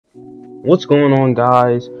What's going on,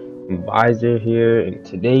 guys? Visor here, and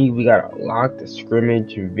today we got a locked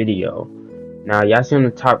scrimmage video. Now, y'all see on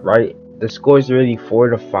the top right, the score is really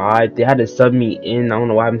 4-5. They had to sub me in. I don't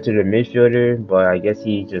know what happened to the midfielder, but I guess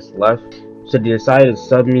he just left. So they decided to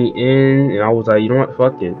sub me in, and I was like, you know what?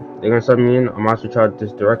 Fuck it. They're gonna sub me in. I'm also trying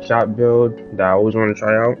this direct shot build that I always want to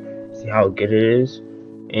try out, see how good it is.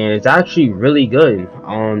 And it's actually really good.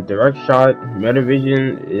 Direct shot, meta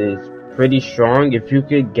vision is pretty strong. If you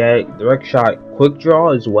could get direct shot quick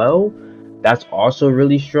draw as well, that's also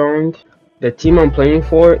really strong. The team I'm playing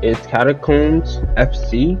for is Catacombs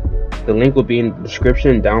FC. The link will be in the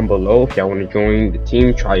description down below if y'all want to join the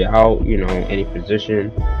team, try out, any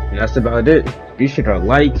position. And that's about it. Be sure to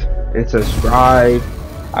like and subscribe.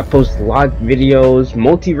 I post live videos.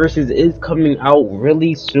 Multiverses is coming out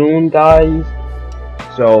really soon, guys.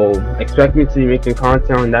 So expect me to be making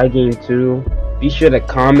content on that game too. Be sure to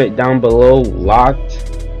comment down below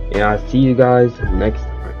locked, and I'll see you guys next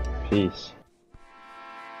time. Peace.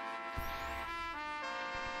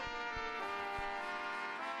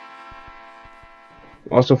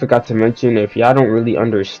 Also forgot to mention, if y'all don't really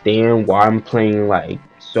understand why I'm playing like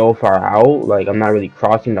so far out, like I'm not really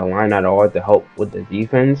crossing the line at all to help with the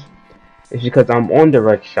defense, it's because I'm on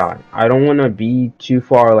direct shot. I don't want to be too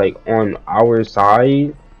far like on our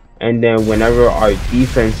side, and then whenever our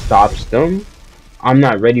defense stops them, I'm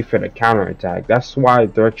not ready for the counterattack. That's why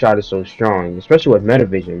direct shot is so strong, especially with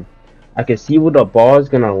metavision. I can see where the ball is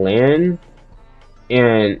gonna land,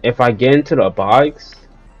 and if I get into the box,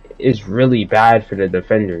 it's really bad for the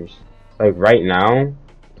defenders. Like right now,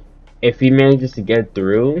 if he manages to get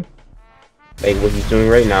through, like what he's doing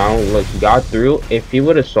right now, look, he got through. If he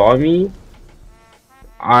would have saw me,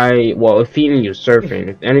 if he didn't use surfing,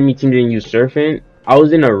 if the enemy team didn't use surfing, I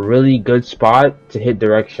was in a really good spot to hit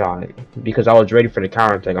direct shot because I was ready for the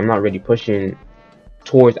counterattack. I'm not really pushing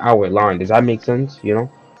towards our line. Does that make sense?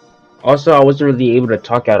 Also, I wasn't really able to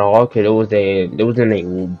talk at all because it was in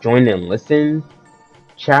a join and listen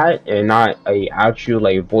chat and not a actual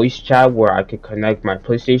like voice chat where I could connect my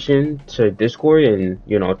PlayStation to Discord and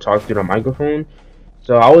talk through the microphone.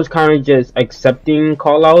 So I was kind of just accepting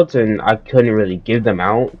callouts and I couldn't really give them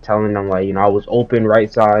out, telling them like I was open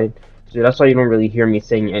right side. So that's why you don't really hear me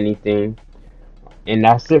saying anything. And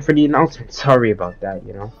that's it for the announcement. Sorry about that.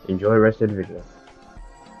 Enjoy the rest of the video.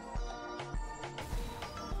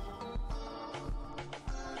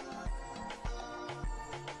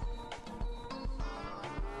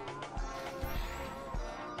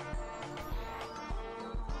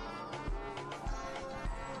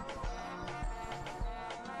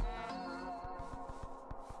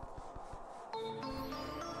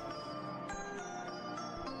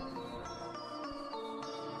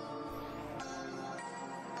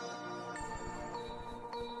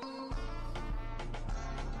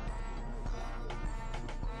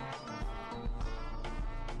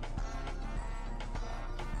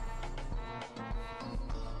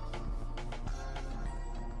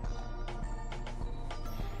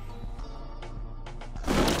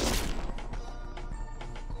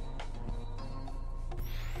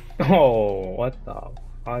 Oh, what the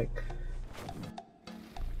fuck?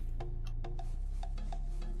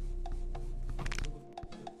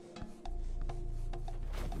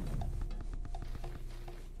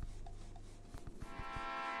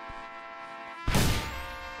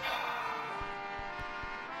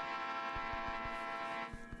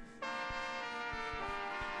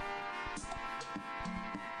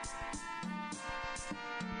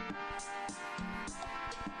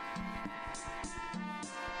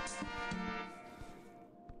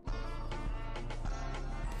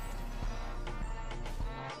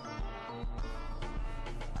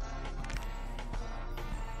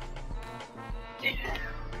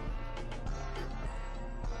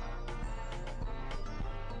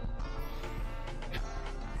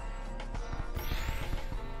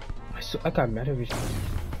 I got meta vision.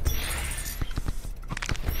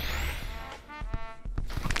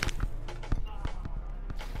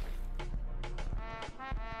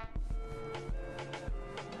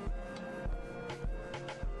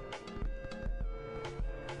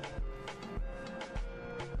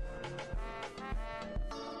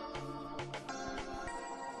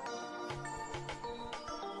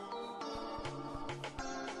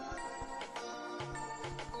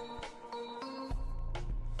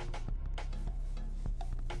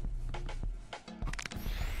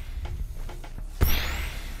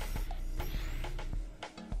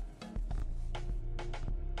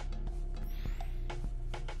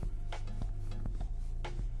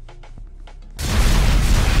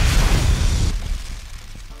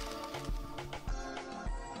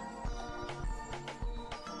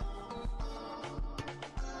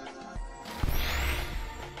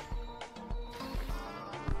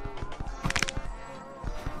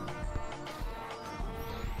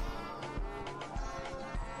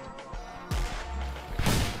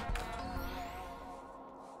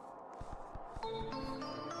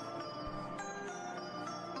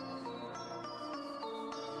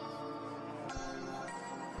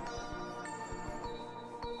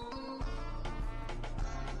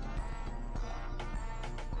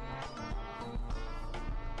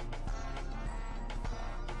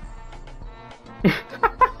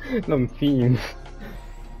 Them fiends.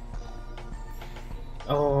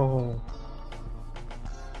 Oh.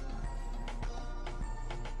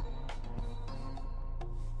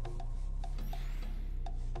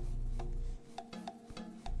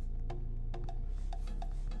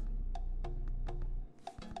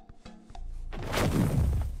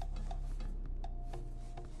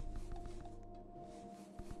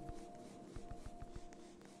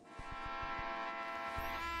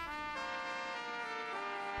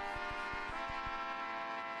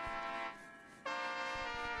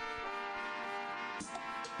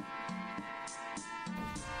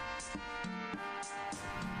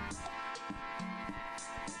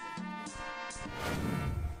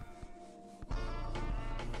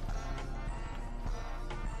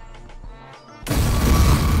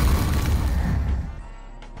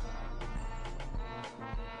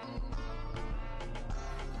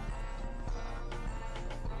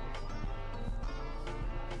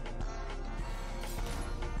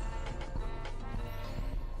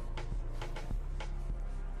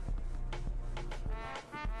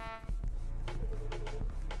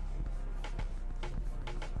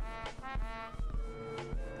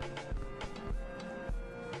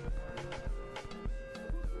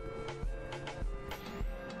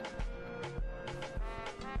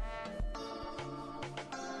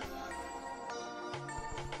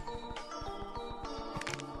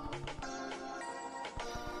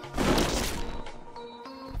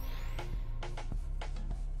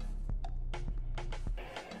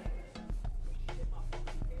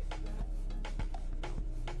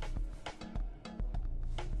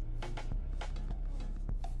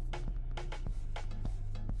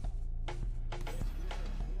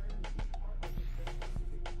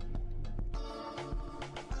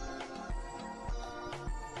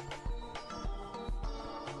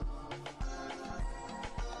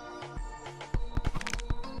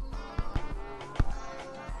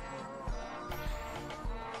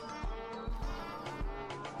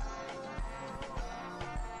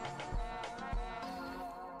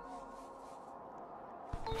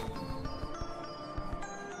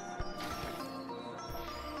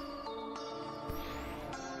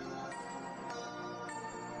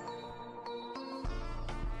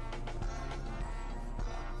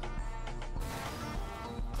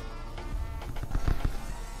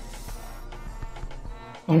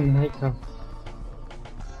 Oh my god.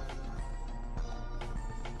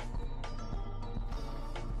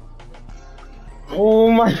 Oh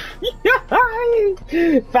my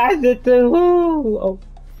god! Faster to who? Oh.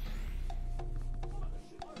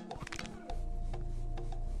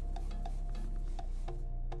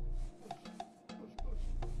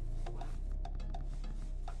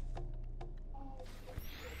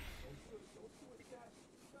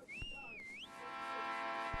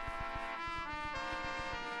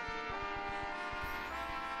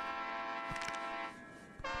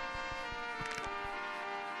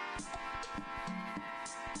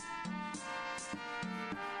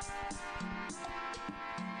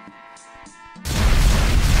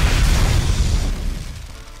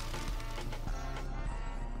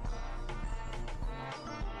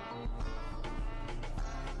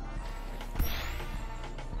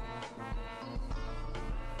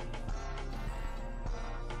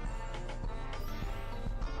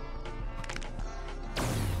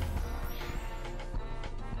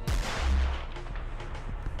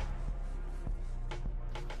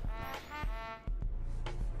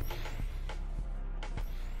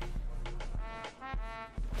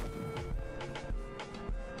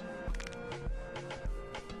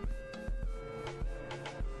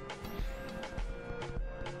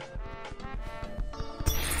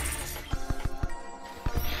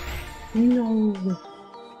 No.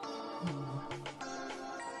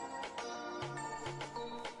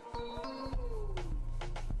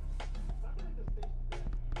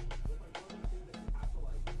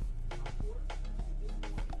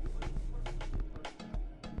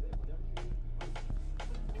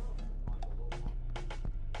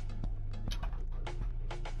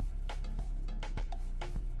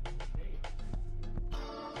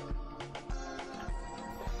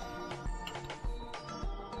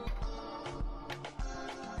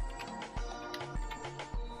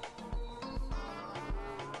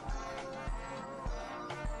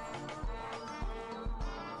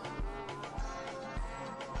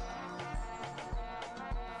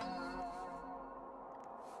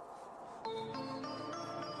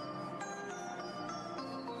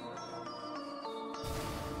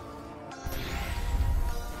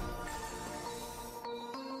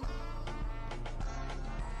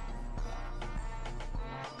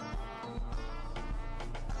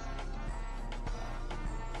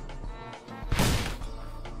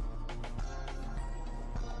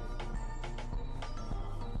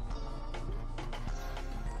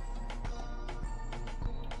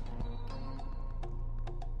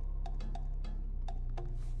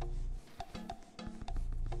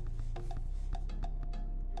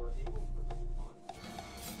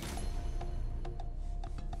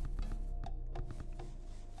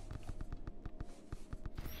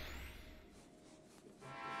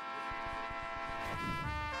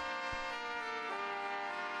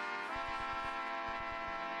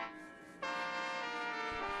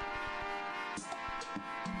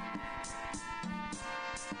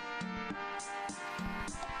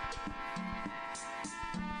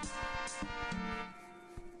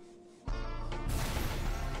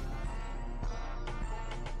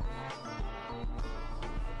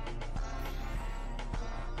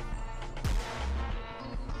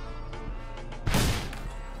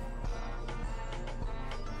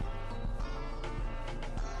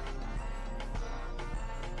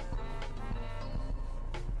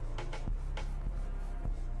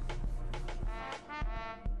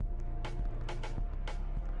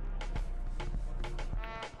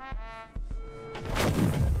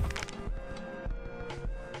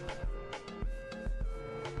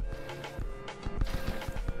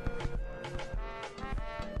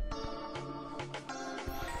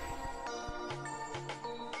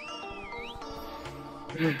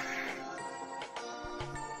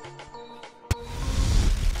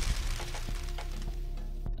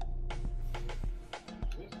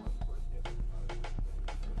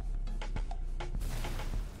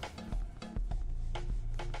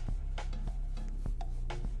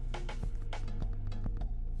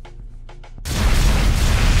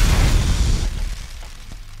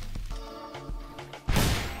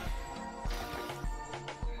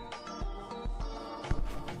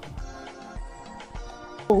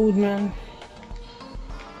 Old man.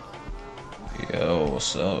 Yo,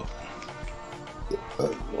 what's up?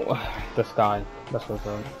 The sky. That's what's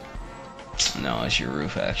up. No, it's your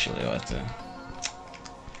roof actually. What the?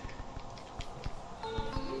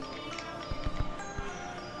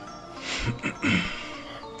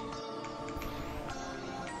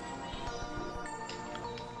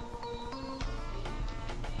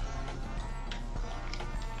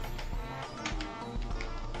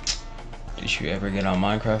 Did you ever get on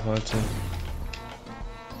Minecraft, what too?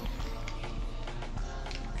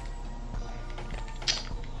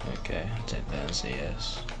 Okay, I'll take that as a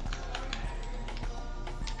yes.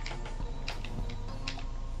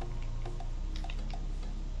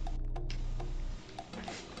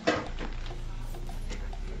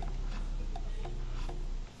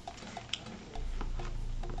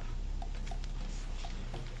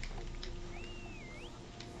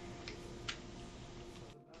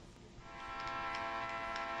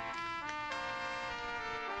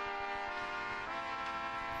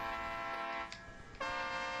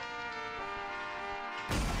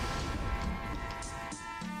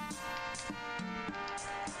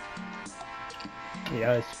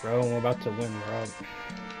 Yes, bro. We're about to win, bro.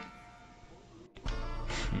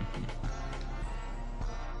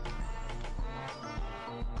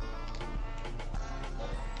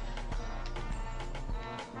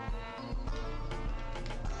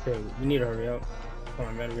 Okay, we need to hurry up. Come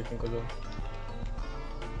on, man. Everything goes up.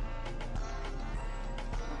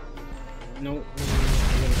 No.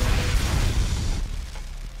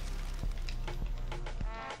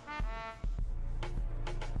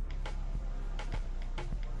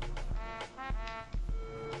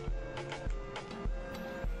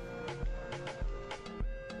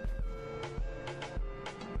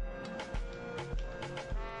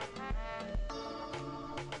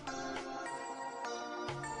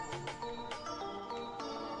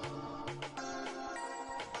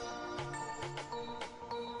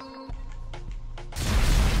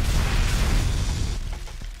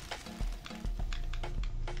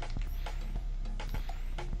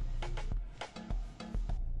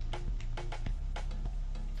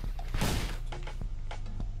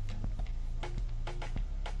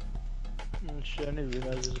 Shit, I didn't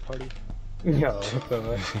realize there's a party. Yo, what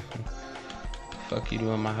the fuck? Fuck you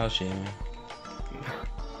doing my house shit, man?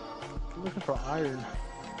 I'm looking for iron.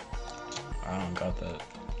 I don't got that.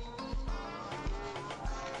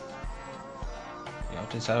 Y'all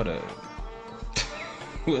just out of.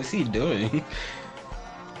 What's he doing?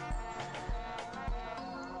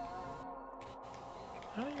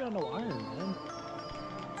 How you got no iron, man?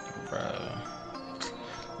 Bruh.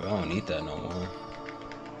 We don't need that no more.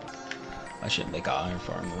 I should make an iron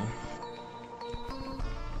farm though.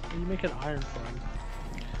 You make an iron farm.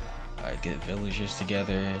 I get villagers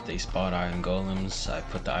together, they spawn iron golems, I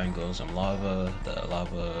put the iron golems in lava, the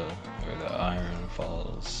lava or the iron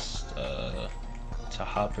falls to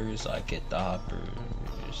hoppers, I get the hoppers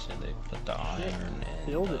and they put the iron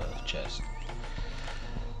in the chest.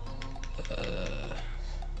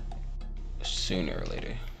 Sooner or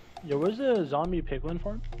later. Yo, where's the zombie piglin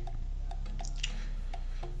farm?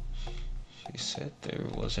 She said there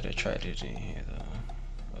wasn't a tragedy here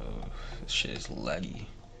though. Oh, this shit is laggy.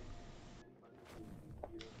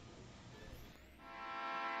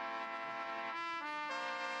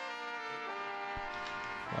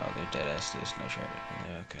 Wow, they're dead ass. There's no tragedy.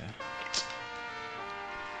 Yeah, okay.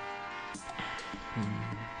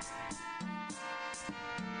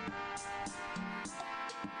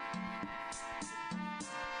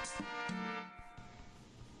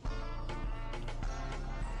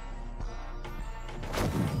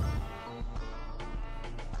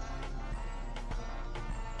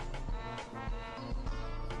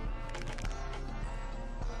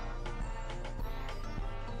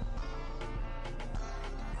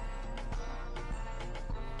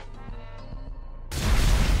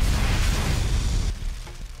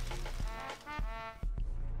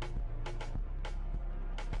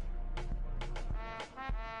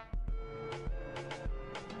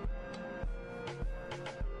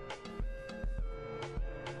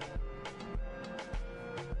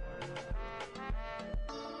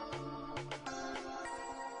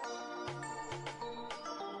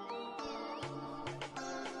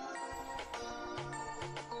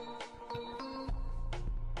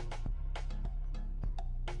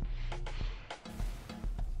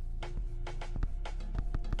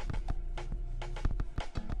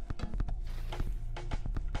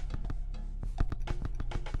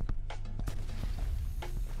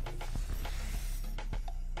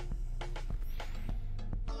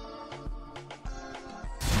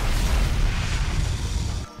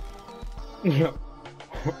 Okay.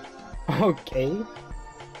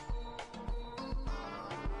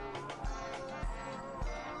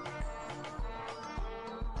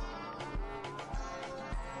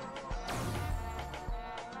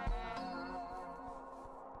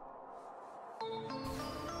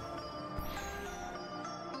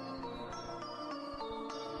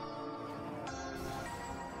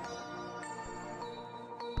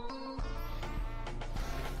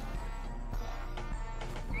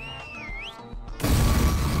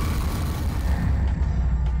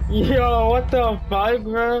 Yo, what the fuck,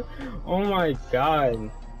 bro? Oh my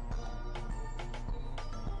god.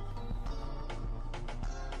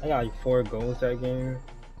 I got like 4 goals that game.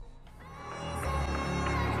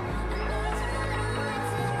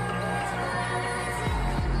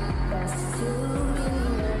 That's you.